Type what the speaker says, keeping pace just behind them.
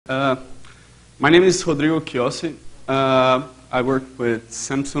Uh, my name is Rodrigo Chiossi. I work with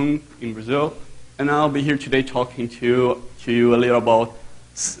Samsung in Brazil, and I'll be here today talking to you a little about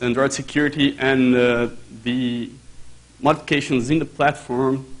Android security and the modifications in the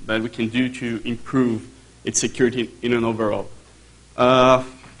platform that we can do to improve its security in an overall.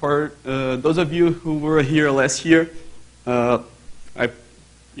 For those of you who were here last year,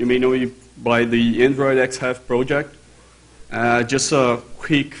 you may know me by the Android XHF project. Just a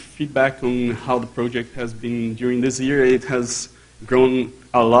quick feedback on how the project has been during this year. It has grown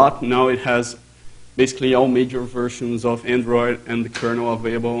a lot. Now it has basically all major versions of Android and the kernel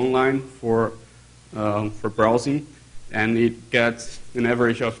available online for browsing. And it gets an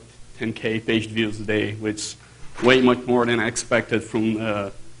average of 10K page views a day, which is way much more than I expected from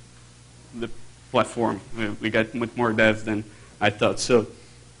the platform. We got much more devs than I thought. So,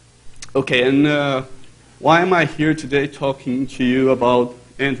 okay, and why am I here today talking to you about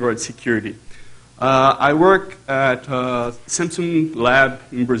Android security? I work at a Samsung lab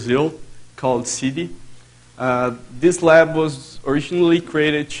in Brazil called CD. This lab was originally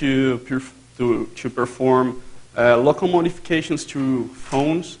created to perform local modifications to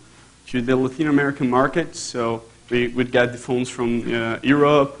phones to the Latin American market. So we would get the phones from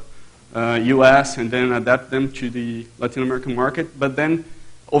Europe, US, and then adapt them to the Latin American market. But then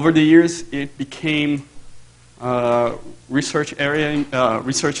over the years, it became research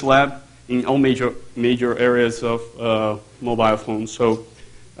lab in all major areas of mobile phones. So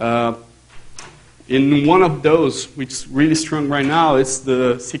in one of those, which is really strong right now, is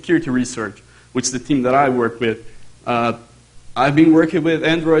the security research, which is the team that I work with. I've been working with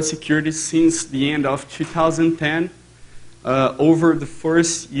Android security since the end of 2010. Over the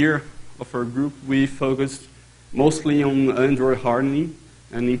first year of our group, we focused mostly on Android hardening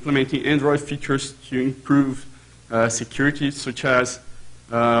and implementing Android features to improve security, such as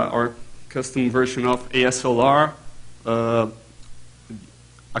our custom version of ASLR, a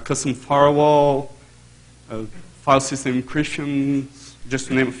custom firewall, file system encryption, just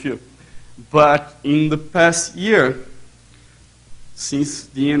to name a few. But in the past year, since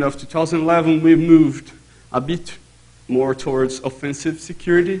the end of 2011, we've moved a bit more towards offensive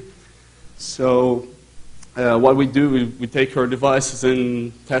security. So what we do, we take our devices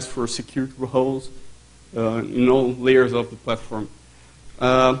and test for security holes in all layers of the platform.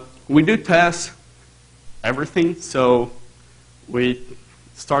 We do test everything, so we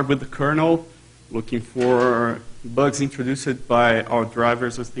start with the kernel, looking for bugs introduced by our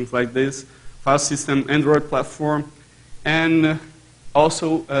drivers or things like this, file system, Android platform, and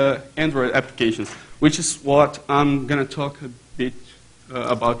also Android applications, which is what I'm going to talk a bit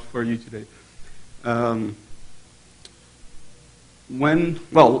about for you today.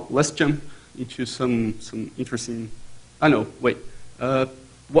 Well, let's jump into some interesting. What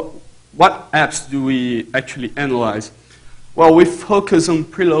apps do we actually analyze? Well, we focus on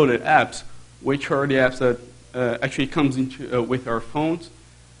preloaded apps, which are the apps that actually comes into with our phones.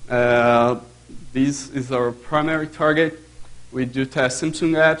 This is our primary target. We do test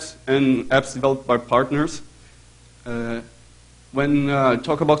Samsung apps and apps developed by partners. When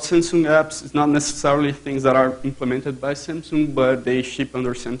talk about Samsung apps, it's not necessarily things that are implemented by Samsung, but they ship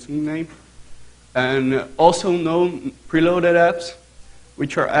under Samsung name. And also known preloaded apps,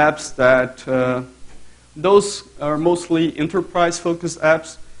 which are apps that, those are mostly enterprise-focused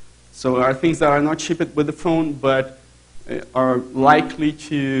apps, so are things that are not shipped with the phone, but are likely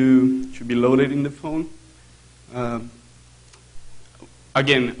to be loaded in the phone.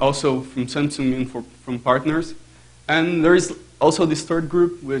 Again, also from Samsung and from partners. And there is also this third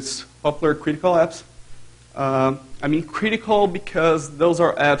group with popular critical apps. I mean critical because those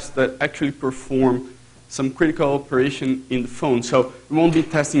are apps that actually perform some critical operation in the phone. So we won't be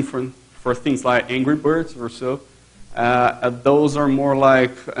testing for things like Angry Birds or so. Those are more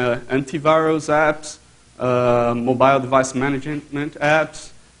like antivirus apps, mobile device management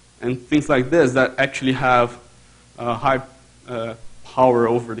apps, and things like this that actually have high power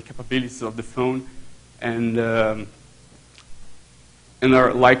over the capabilities of the phone and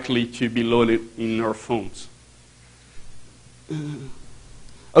are likely to be loaded in our phones.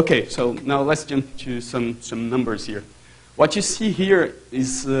 Okay, so now let's jump to some numbers here. What you see here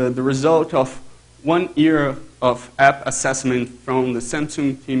is the result of 1 year of app assessment from the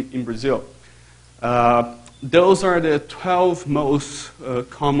Samsung team in Brazil. Those are the 12 most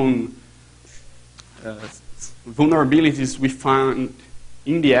common vulnerabilities we found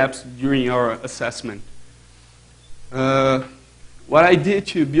in the apps during our assessment. What I did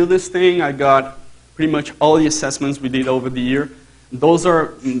to build this thing, I got pretty much all the assessments we did over the year. Those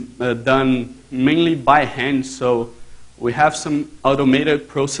are done mainly by hand, so We have some automated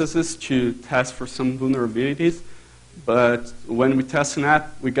processes to test for some vulnerabilities, but when we test an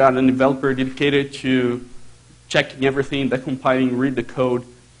app, we got a developer dedicated to checking everything, decompiling, read the code,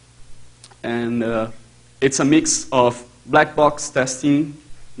 and it's a mix of black box testing.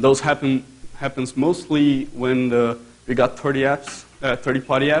 Those happens mostly when we got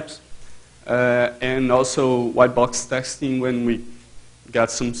 30-party apps, and also white box testing when we got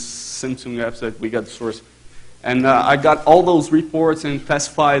some Samsung apps that we got sourced. And I got all those reports and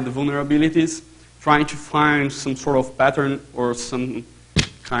classified the vulnerabilities, trying to find some sort of pattern or some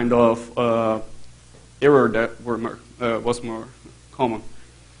kind of error that was more common.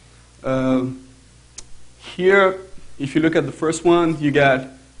 Here, if you look at the first one, you got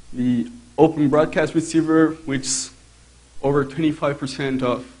the open broadcast receiver, which is over 25%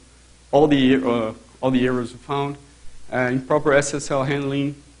 of all the errors we found, improper SSL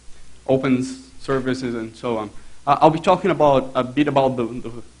handling, open services, and so on. I'll be talking a bit about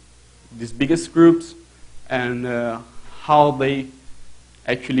these biggest groups and how they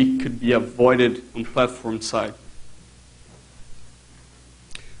actually could be avoided on platform side.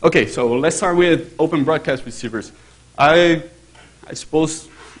 Okay, so let's start with open broadcast receivers. I suppose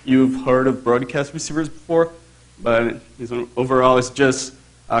you've heard of broadcast receivers before, but overall it's just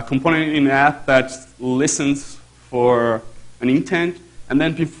a component in an app that listens for an intent and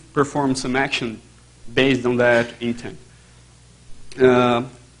then perform some action based on that intent.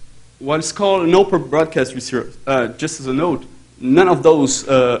 What is called an open broadcast receiver, just as a note, none of those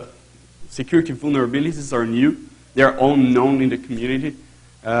security vulnerabilities are new. They are all known in the community.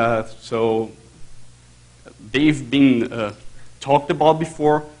 So they've been talked about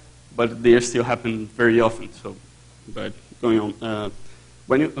before, but they still happen very often. So, but going on.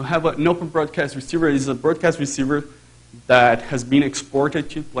 When you have an open broadcast receiver, it's a broadcast receiver that has been exported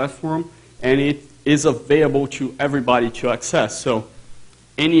to the platform, and it is available to everybody to access. So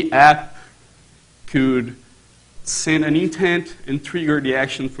any app could send an intent and trigger the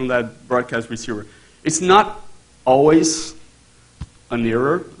action from that broadcast receiver. It's not always an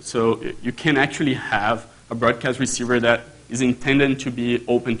error, so you can actually have a broadcast receiver that is intended to be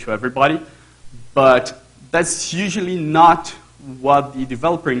open to everybody, but that's usually not what the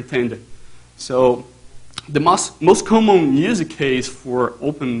developer intended. So the most common use case for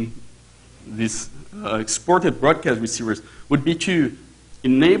these exported broadcast receivers would be to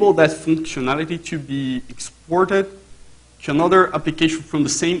enable that functionality to be exported to another application from the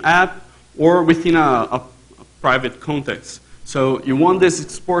same app or within a private context. So you want this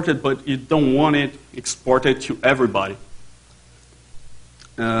exported, but you don't want it exported to everybody.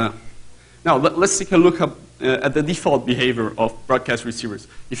 Now let's take a look at the default behavior of broadcast receivers.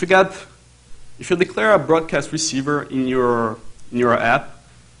 If you declare a broadcast receiver in your app,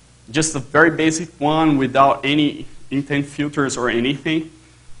 just a very basic one without any intent filters or anything,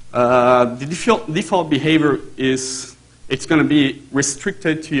 the default behavior is it's going to be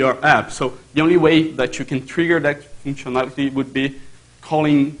restricted to your app. So the only way that you can trigger that functionality would be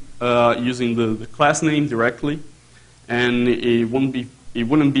calling using the class name directly, and it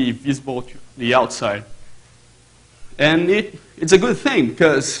wouldn't be visible to the outside. And it's a good thing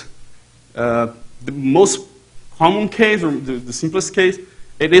because the most common case, or the simplest case,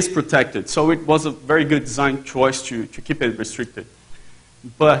 it is protected. So it was a very good design choice to keep it restricted.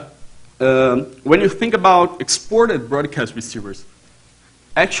 But when you think about exported broadcast receivers,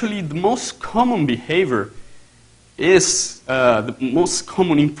 actually the most common behavior is, the most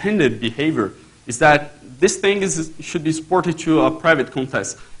common intended behavior is that this thing should be exported to a private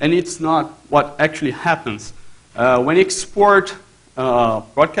context. And it's not what actually happens. When you export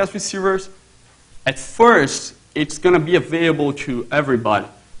broadcast receivers, at first, it's going to be available to everybody.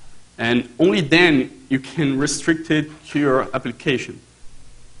 And only then you can restrict it to your application.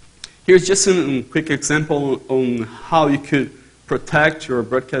 Here's just a quick example on how you could protect your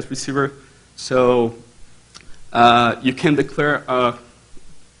broadcast receiver. So you can declare a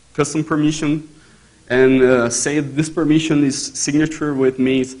custom permission and say this permission is signature, which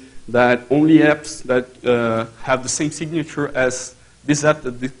means that only apps that have the same signature as this app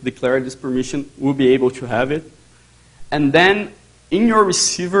that declared this permission will be able to have it. And then in your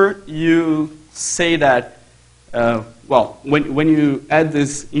receiver, you say that, well, when you add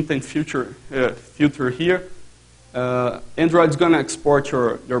this intent filter here, Android's going to export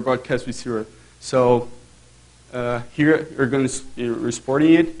your broadcast receiver. So here you're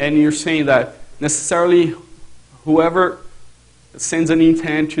exporting it, and you're saying that necessarily whoever sends an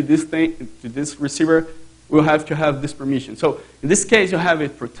intent to this receiver will have to have this permission. So in this case, you have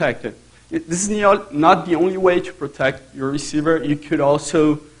it protected. This is not the only way to protect your receiver. You could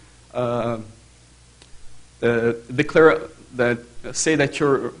also declare that, say that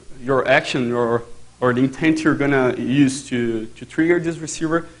your action or the intent you're going to use to trigger this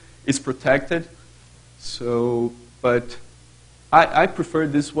receiver is protected. So, but I prefer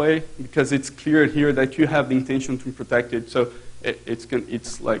it this way because it's clear here that you have the intention to protect it. So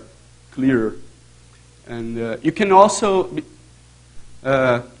it's like clear. And you can also,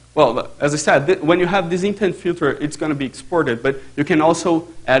 well, as I said, when you have this intent filter, it's going to be exported. But you can also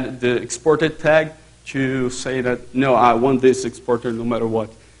add the exported tag to say that, no, I want this exported no matter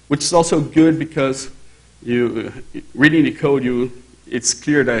what. Which is also good because you reading the code, it's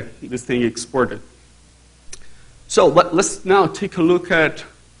clear that this thing exported. So let's now take a look at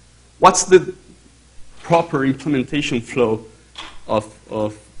what's the proper implementation flow of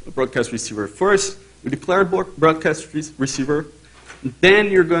a broadcast receiver. First, you declare broadcast receiver.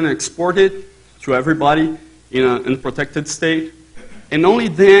 Then you're going to export it to everybody in a protected state. And only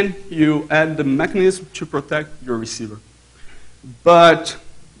then you add the mechanism to protect your receiver. But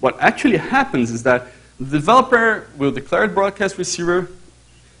what actually happens is that the developer will declare broadcast receiver.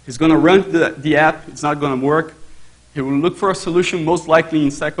 He's going to run the app. It's not going to work. He will look for a solution, most likely in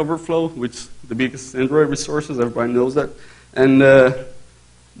Stack Overflow, which is the biggest Android resources. Everybody knows that. And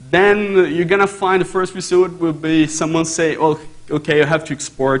then you're going to find the first result will be someone say, oh, okay, you have to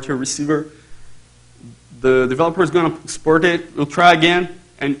export your receiver. The developer is going to export it. We'll try again,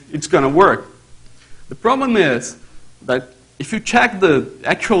 and it's going to work. The problem is that if you check the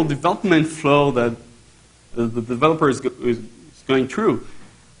actual development flow that the developer is going through,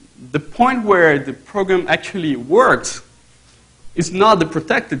 the point where the program actually works is not the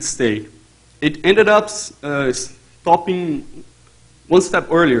protected state. It ended up stopping one step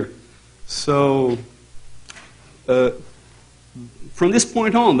earlier. So from this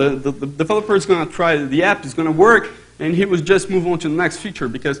point on, the developer is going to try the app, is going to work, and he will just move on to the next feature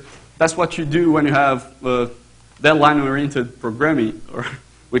because that's what you do when you have deadline-oriented programming,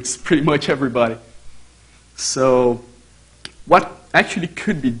 which is pretty much everybody. So what actually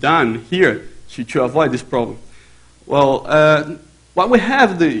could be done here to avoid this problem? Well, what we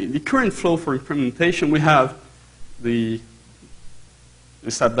have, the current flow for implementation, we have the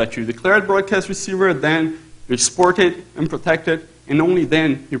step that you declare a broadcast receiver, then you export it and protect it, and only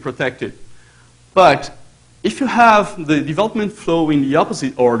then you protect it. But if you have the development flow in the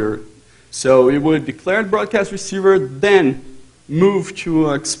opposite order, so it would declare broadcast receiver, then move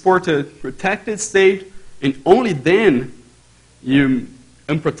to exported protected state, and only then you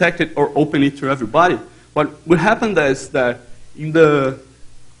unprotect it or open it to everybody. What would happen is that in the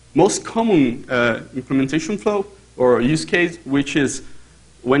most common implementation flow or use case, which is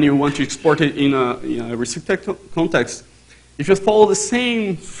when you want to export it in a reciprocal context, if you follow the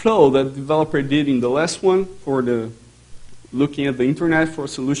same flow that the developer did in the last one for the looking at the internet for a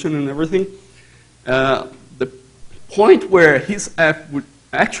solution and everything, the point where his app would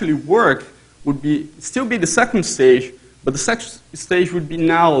actually work would still be the second stage, but the second stage would be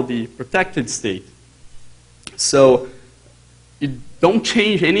now the protected state. So you don't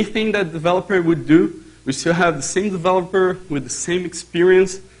change anything that the developer would do. We still have the same developer with the same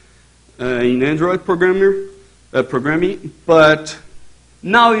experience in Android programming, but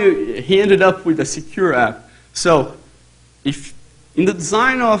now he ended up with a secure app. So if in the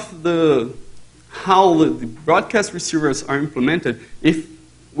design of how the broadcast receivers are implemented, if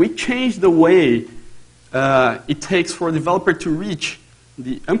we change the way it takes for a developer to reach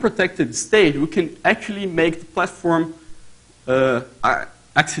the unprotected state, we can actually make the platform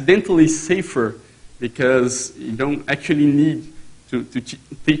accidentally safer, because you don't actually need to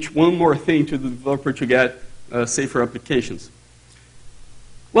teach one more thing to the developer to get safer applications.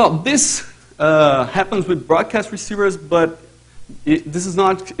 Well, this happens with broadcast receivers, but this is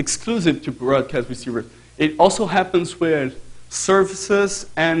not exclusive to broadcast receivers. It also happens with services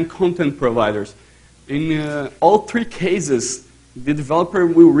and content providers. In all three cases, the developer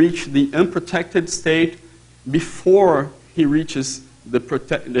will reach the unprotected state before he reaches the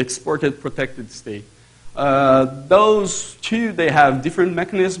exported protected state. Those two, they have different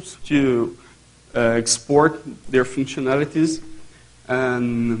mechanisms to export their functionalities.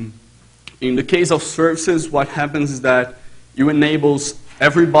 And in the case of services, what happens is that you enable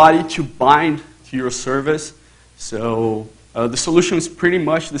everybody to bind to your service. So the solution is pretty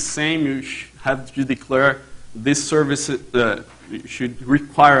much the same. You have to declare this service should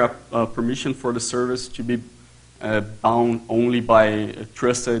require a permission for the service to be bound only by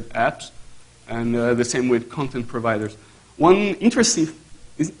trusted apps, and the same with content providers. One interesting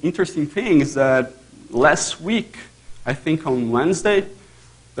thing is that last week, I think on Wednesday,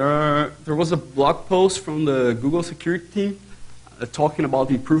 there was a blog post from the Google security team talking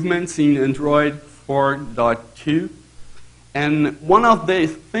about improvements in Android 4.2. And one of the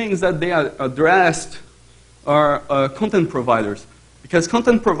things that they addressed are content providers. Because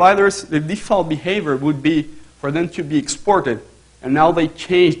content providers, the default behavior would be for them to be exported. And now they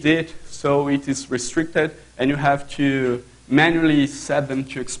changed it so it is restricted, and you have to manually set them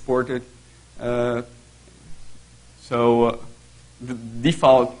to export it. So the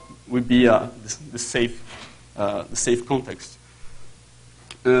default would be the safe context.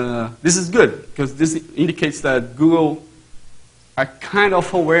 This is good, because this indicates that Google are kind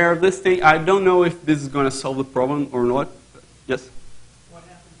of aware of this thing. I don't know if this is going to solve the problem or not. Yes? What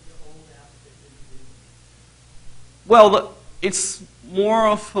happens to old apps that didn't do it? Well, it's more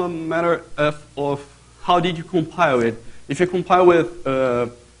of a matter of how did you compile it. If you compile with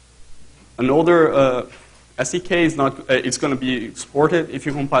an older SDK, it's going to be exported. If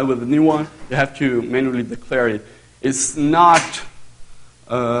you compile with a new one, you have to manually declare it. It's not,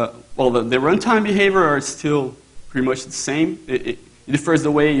 well, the runtime behavior are still pretty much the same. It differs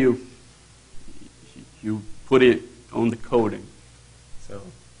the way you put it on the coding. So. Isn't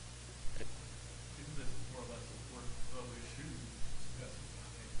this more or less a workflow issue?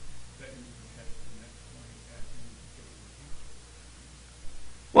 Specify that you protect the next one after you get working?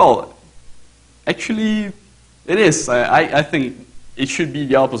 Well, actually, it is. I think it should be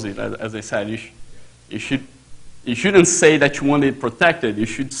the opposite. As I said, you shouldn't say that you want it protected. You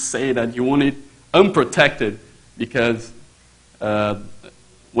should say that you want it unprotected, because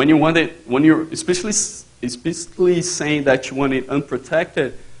when you're explicitly saying that you want it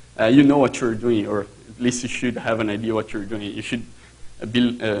unprotected, you know what you're doing, or at least you should have an idea what you're doing. You should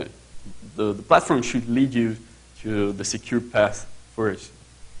the platform should lead you to the secure path first.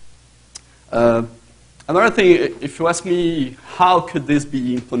 Another thing, if you ask me how could this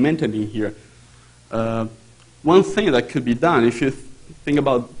be implemented in here, one thing that could be done, if you think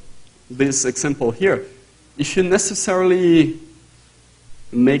about this example here, you should necessarily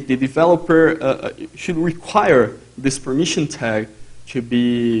make the developer, should require this permission tag to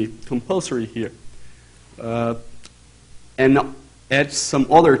be compulsory here. And add some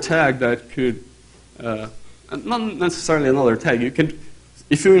other tag that could, not necessarily another tag, you can,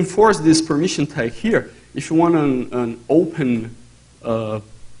 if you enforce this permission tag here, if you want an open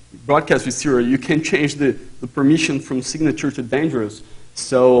broadcast with zero, you can change the permission from signature to dangerous.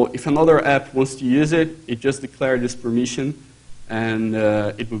 So if another app wants to use it, it just declares this permission, and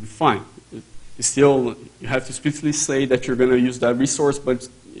it will be fine. Still, you have to explicitly say that you're going to use that resource, but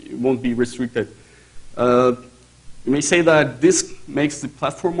it won't be restricted. You may say that this makes the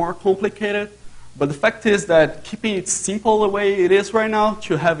platform more complicated, but the fact is that keeping it simple the way it is right now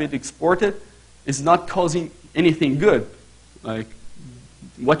to have it exported is not causing anything good. Like,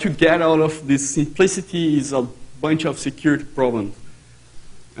 what you get out of this simplicity is a bunch of security problems.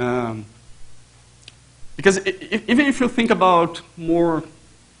 Because even if you think about more,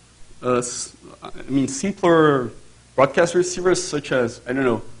 simpler broadcast receivers, such as, I don't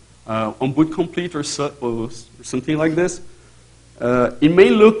know, on boot complete or something like this, it may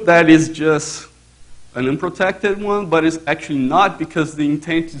look that it's just an unprotected one, but it's actually not, because the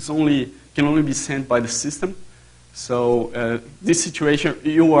intent is can only be sent by the system. So this situation,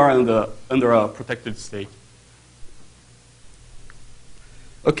 you are under a protected state.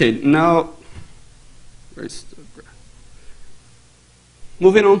 Okay, now, where's the graph?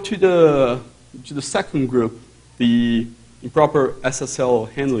 Moving on to the second group, the improper SSL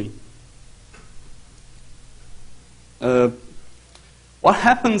handling. What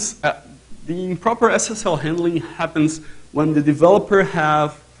happens? The improper SSL handling happens when the developer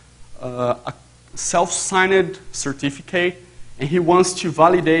have a self-signed certificate, and he wants to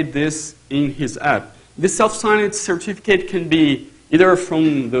validate this in his app. This self-signed certificate can be either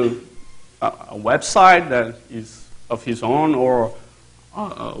from a website that is of his own, or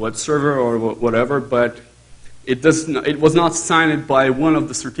a web server, or whatever, but it was not signed by one of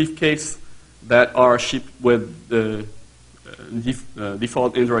the certificates that are shipped with the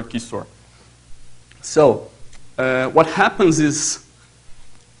default Android key store. So what happens is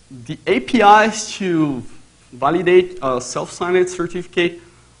the APIs to validate a self-signed certificate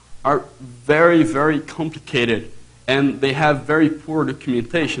are very, very complicated, and they have very poor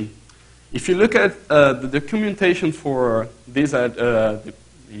documentation. If you look at the documentation for this at the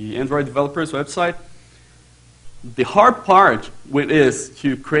Android developers website, the hard part with is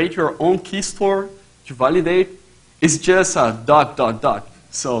to create your own key store to validate is just a ...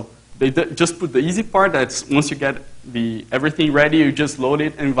 So they just put the easy part, that's once you get everything ready, you just load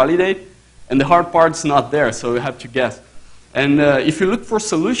it and validate, and the hard part's not there, so you have to guess. And if you look for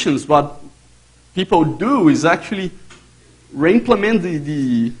solutions, what people do is actually re-implement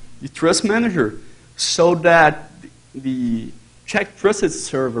the trust manager, so that the check trusted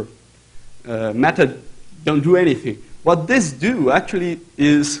server method don't do anything. What this do actually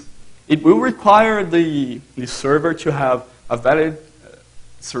is it will require the server to have a valid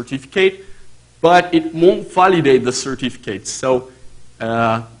certificate, but it won't validate the certificate. So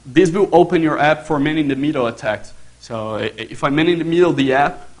this will open your app for man-in-the-middle attacks. So if I'm man-in-the-middle of the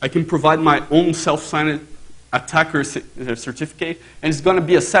app, I can provide my own self-signed attacker certificate, and it's going to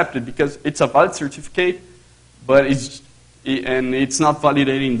be accepted because it's a valid certificate, but it's not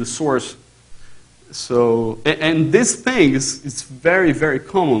validating the source. So, and this thing is very, very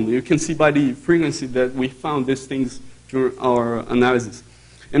common. You can see by the frequency that we found these things through our analysis.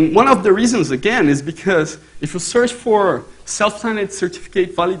 And one of the reasons, again, is because if you search for self-signed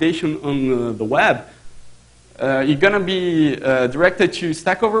certificate validation on the web, you're going to be directed to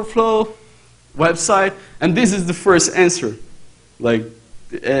Stack Overflow website, and this is the first answer. Like,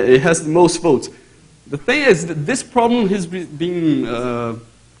 it has the most votes. The thing is that this problem has been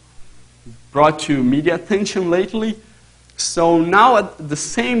brought to media attention lately. So now at the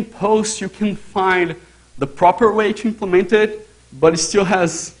same post, you can find the proper way to implement it, but it still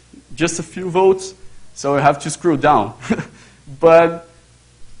has just a few votes, so you have to scroll down. But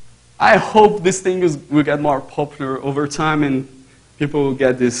I hope this thing will get more popular over time and people will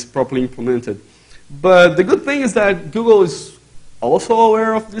get this properly implemented. But the good thing is that Google is also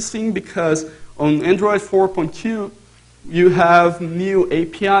aware of this thing because on Android 4.2, you have new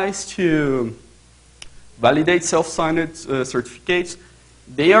APIs to validate self-signed certificates.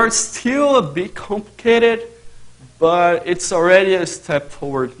 They are still a bit complicated, but it's already a step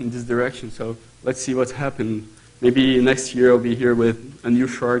forward in this direction. So let's see what's happened. Maybe next year I'll be here with a new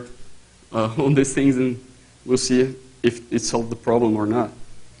chart on these things, and we'll see if it solved the problem or not.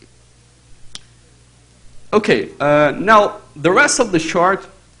 Okay, now the rest of the chart,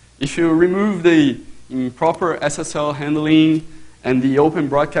 if you remove the improper SSL handling and the open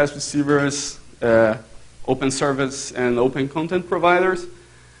broadcast receivers, open service, and open content providers,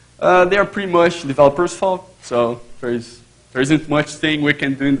 they are pretty much developers' fault. So there isn't much thing we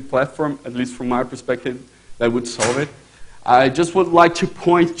can do in the platform, at least from my perspective, that would solve it. I just would like to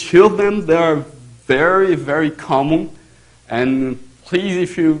point to them. They are very, very common. And please,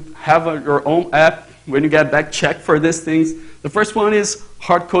 if you have your own app, when you get back, check for these things. The first one is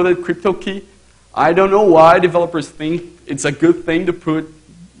hard-coded crypto key. I don't know why developers think it's a good thing to put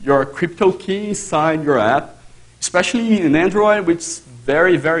your crypto key inside your app, especially in Android, which is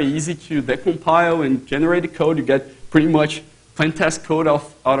very, very easy to decompile and generate the code. You get pretty much plain text code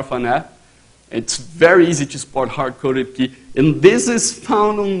out of an app. It's very easy to spot hard-coded key. And this is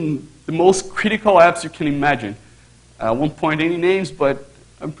found on the most critical apps you can imagine. I won't point any names, but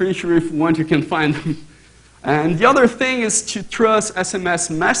I'm pretty sure if you want, you can find them. And the other thing is to trust SMS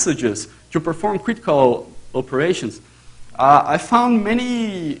messages to perform critical operations. I found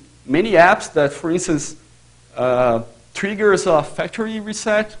many apps that, for instance, triggers a factory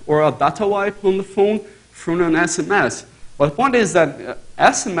reset or a data wipe on the phone through an SMS. But the point is that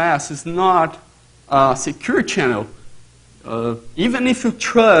SMS is not a secure channel. Even if you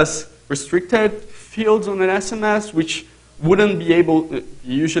trust restricted fields on an SMS, which wouldn't be able,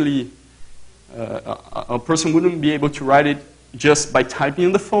 usually a person wouldn't be able to write it just by typing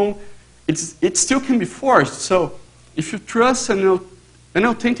on the phone, it still can be forged. So if you trust an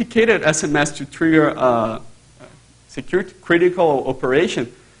authenticated SMS to trigger a security critical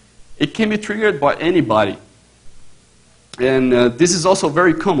operation, it can be triggered by anybody. And this is also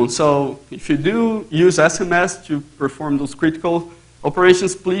very common. So if you do use SMS to perform those critical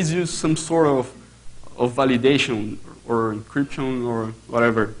operations, please use some sort of validation or encryption or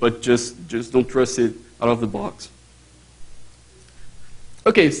whatever, but just don't trust it out of the box.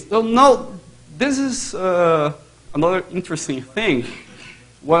 Okay, so now this is another interesting thing,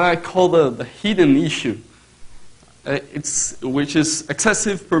 what I call the hidden issue, which is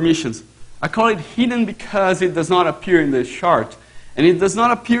excessive permissions. I call it hidden because it does not appear in the chart. And it does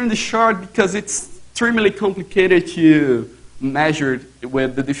not appear in the chart because it's extremely complicated to measure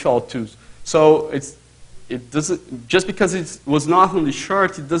with the default tools. So just because it was not on the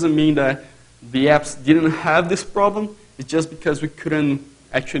chart, it doesn't mean that the apps didn't have this problem. It's just because we couldn't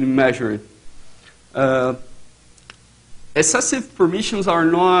actually measure it. Excessive permissions are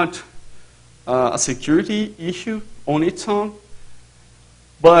not a security issue on its own.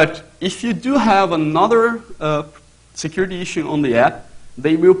 But if you do have another security issue on the app,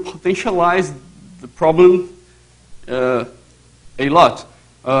 they will potentialize the problem a lot.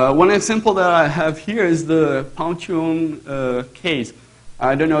 One example that I have here is the Pound2Own case.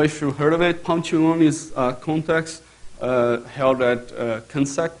 I don't know if you heard of it. Pound2Own is a context held at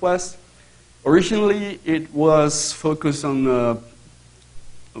CanSec West. Originally, it was focused on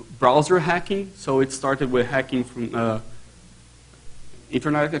browser hacking. So it started with hacking from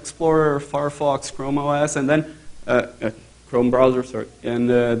Internet Explorer, Firefox, Chrome OS, and then Chrome browser, sorry. And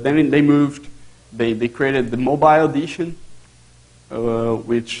then they moved, they created the mobile edition,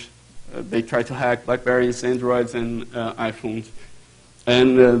 which they tried to hack BlackBerries, Androids, and iPhones.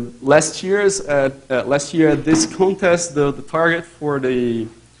 And last year at this contest, the target for the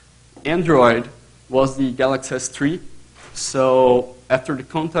Android was the Galaxy S3. So after the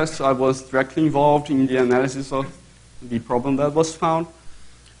contest, I was directly involved in the analysis of the problem that was found.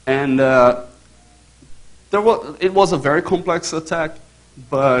 And it was a very complex attack,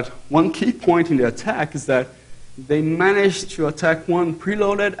 but one key point in the attack is that they managed to attack one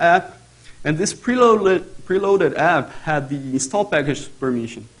preloaded app, and this preloaded app had the install package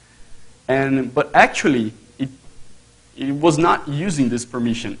permission. But actually, it was not using this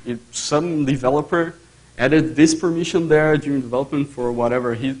permission. Some developer added this permission there during development for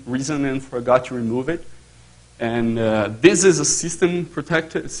whatever reason and forgot to remove it. And this is a system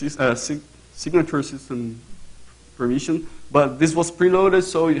protected signature system permission, but this was preloaded,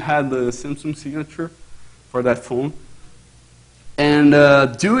 so it had the Samsung signature for that phone. And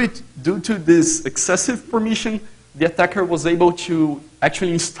due to this excessive permission, the attacker was able to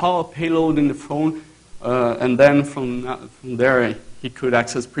actually install a payload in the phone, and then from there he could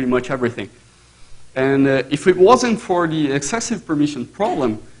access pretty much everything. And if it wasn't for the excessive permission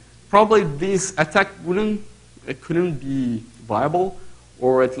problem, probably this attack couldn't be viable,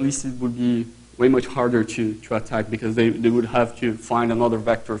 or at least it would be way much harder to attack because they would have to find another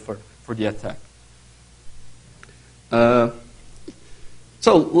vector for the attack.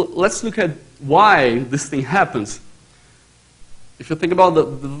 So let's look at why this thing happens. If you think about the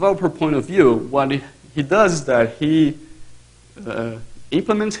developer point of view, what he does is that he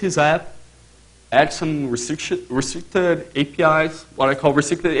implements his app, adds some restricted APIs. What I call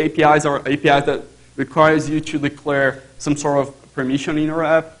restricted APIs are APIs that requires you to declare some sort of permission in your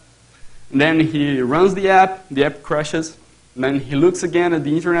app. And then he runs the app crashes, and then he looks again at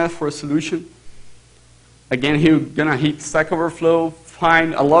the internet for a solution. Again, he's gonna hit Stack Overflow,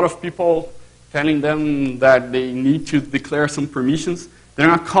 find a lot of people telling them that they need to declare some permissions. They're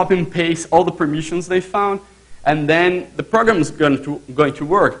gonna copy and paste all the permissions they found, and then the program is going to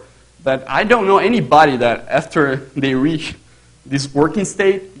work. But I don't know anybody that after they reach this working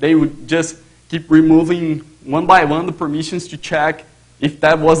state, they would just keep removing one by one the permissions to check if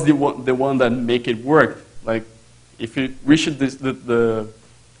that was the one that make it work. Like if it reached the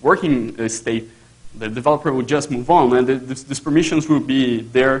working state, the developer would just move on, and these permissions would be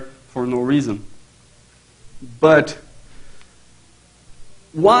there for no reason. But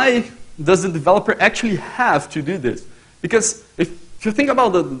why does the developer actually have to do this? Because if you think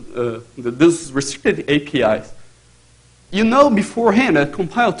about those restricted APIs, you know beforehand at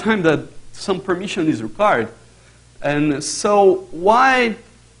compile time that some permission is required. And so why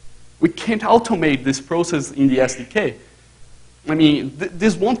we can't automate this process in the SDK? I mean,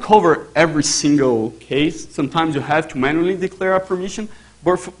 this won't cover every single case. Sometimes you have to manually declare a permission,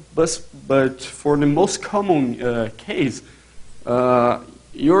 but for the most common case,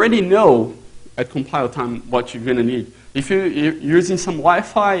 you already know at compile time what you're going to need. If you're using some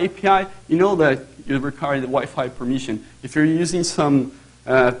Wi-Fi API, you know that you require the Wi-Fi permission. If you're using some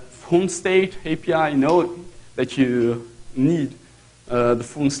phone state API, you know that you need the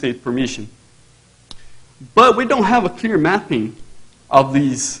phone state permission. But we don't have a clear mapping of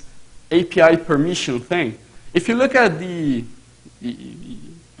these API permission thing. If you look at the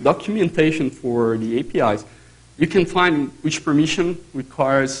documentation for the APIs, you can find which permission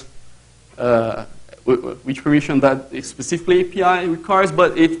requires, which permission that specifically API requires,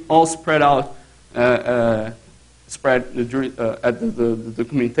 but it all spread out, at the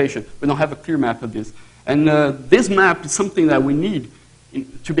documentation. We don't have a clear map of this. And this map is something that we need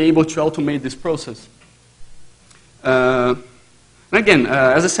to be able to automate this process. And again,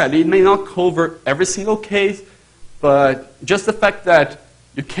 as I said, it may not cover every single case, but just the fact that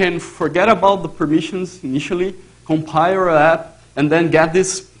you can forget about the permissions initially, compile your app, and then get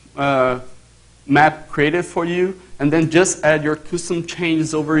this map created for you, and then just add your custom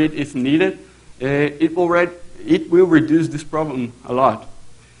changes over it if needed, it will reduce this problem a lot.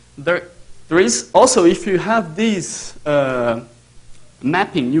 There is also, if you have this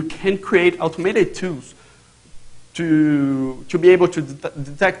mapping, you can create automated tools to be able to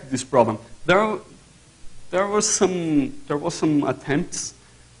detect this problem. There was some attempts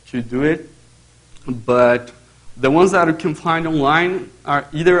to do it, but the ones that you can find online are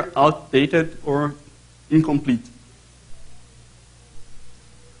either outdated or incomplete.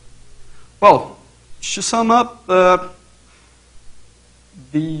 Well, to sum up, I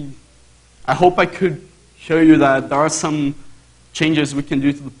hope I could show you that there are some changes we can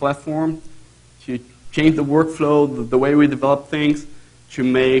do to the platform to change the workflow, the way we develop things, to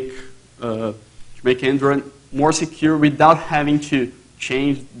make Android more secure without having to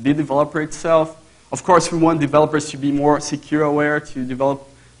change the developer itself. Of course, we want developers to be more secure aware, to develop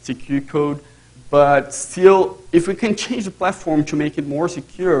secure code, but still, if we can change the platform to make it more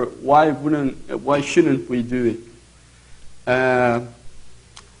secure, why shouldn't we do it?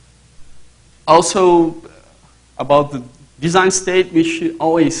 Also, about the design state, we should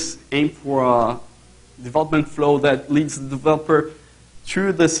always aim for a development flow that leads the developer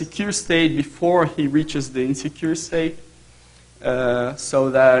through the secure state before he reaches the insecure state. So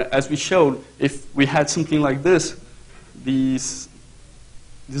that, as we showed, if we had something like this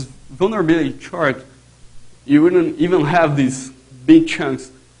vulnerability chart, you wouldn't even have these big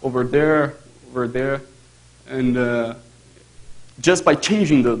chunks over there, and just by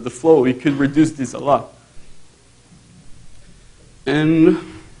changing the flow, we could reduce this a lot. And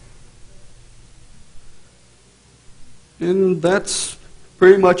that's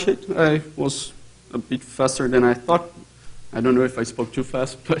pretty much it. I was a bit faster than I thought. I don't know if I spoke too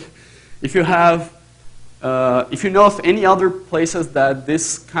fast, but if you have, if you know of any other places that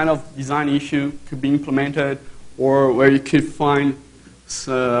this kind of design issue could be implemented, or where you could find,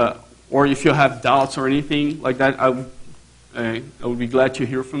 or if you have doubts or anything like that, I would be glad to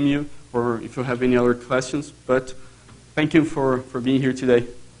hear from you, or if you have any other questions. But thank you for being here today.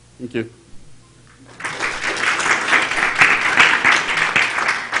 Thank you.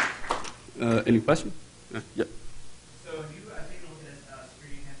 Any questions? Yeah. So have you taken a look at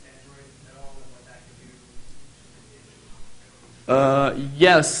security enhanced Android at all and what that could do?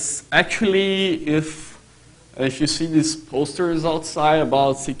 Yes, actually, if you see these posters outside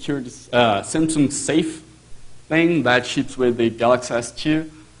about security, Samsung Safe thing that ships with the Galaxy S2,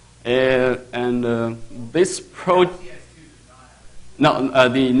 and this project, no,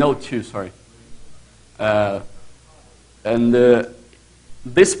 the Note 2, sorry, and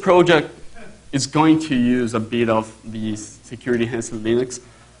this project is going to use a bit of the security enhanced Linux,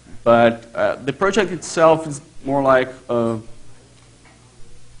 but the project itself is more like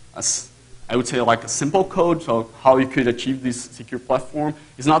I would say like a simple code, so how you could achieve this secure platform.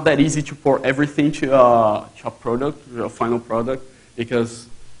 It's not that easy to port everything to a product, to a final product, because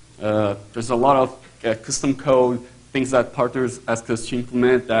there's a lot of custom code, things that partners ask us to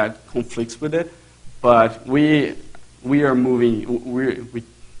implement that conflicts with it. But we are moving, we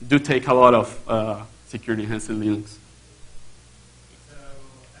do take a lot of security enhanced Linux. So,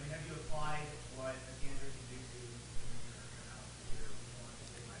 I mean, have you applied what Android can do to your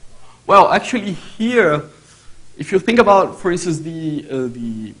Well, actually here, if you think about, for instance,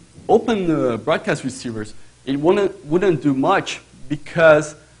 the open broadcast receivers, it wouldn't do much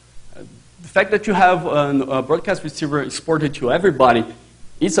because the fact that you have a broadcast receiver exported to everybody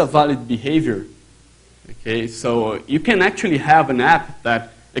is a valid behavior. Okay, so you can actually have an app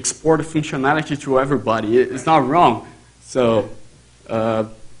that exports functionality to everybody. It's not wrong. So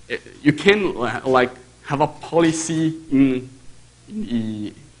you can like have a policy in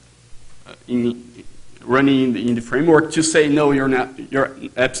running in the framework to say no, your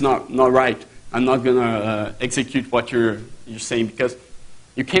app's not right. I'm not gonna execute what you're saying, because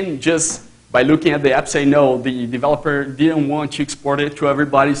you can just by looking at the app say no, the developer didn't want to export it to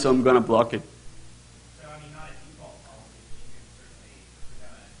everybody, so I'm gonna block it. So I mean, not a default policy, but you can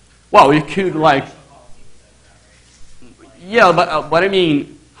certainly Well, you could like policy that, right? yeah, but I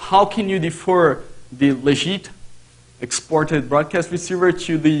mean, how can you defer the legit exported broadcast receiver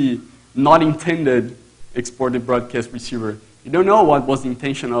to the not intended exported broadcast receiver? You don't know what was the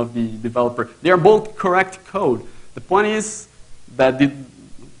intention of the developer. They are both correct code. The point is that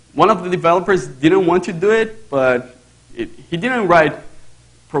one of the developers didn't want to do it, but he didn't write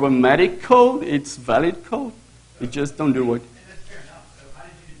problematic code. It's valid code. It just don't do it. And that's fair enough. So how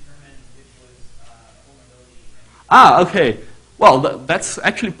did you determine which was a vulnerability? Okay. Well, that's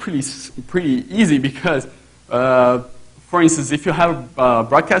actually pretty easy because, for instance, if you have a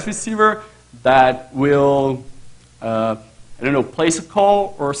broadcast receiver that will, I don't know, place a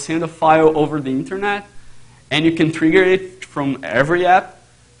call or send a file over the internet, and you can trigger it from every app.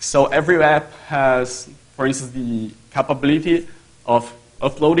 So every app has, for instance, the capability of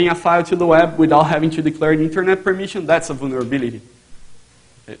uploading a file to the web without having to declare an internet permission. That's a vulnerability.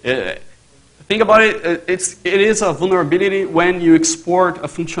 Think about it. It is a vulnerability when you export a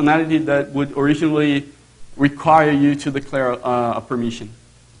functionality that would originally require you to declare a permission.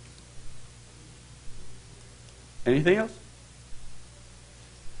 Anything else?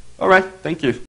 All right, thank you.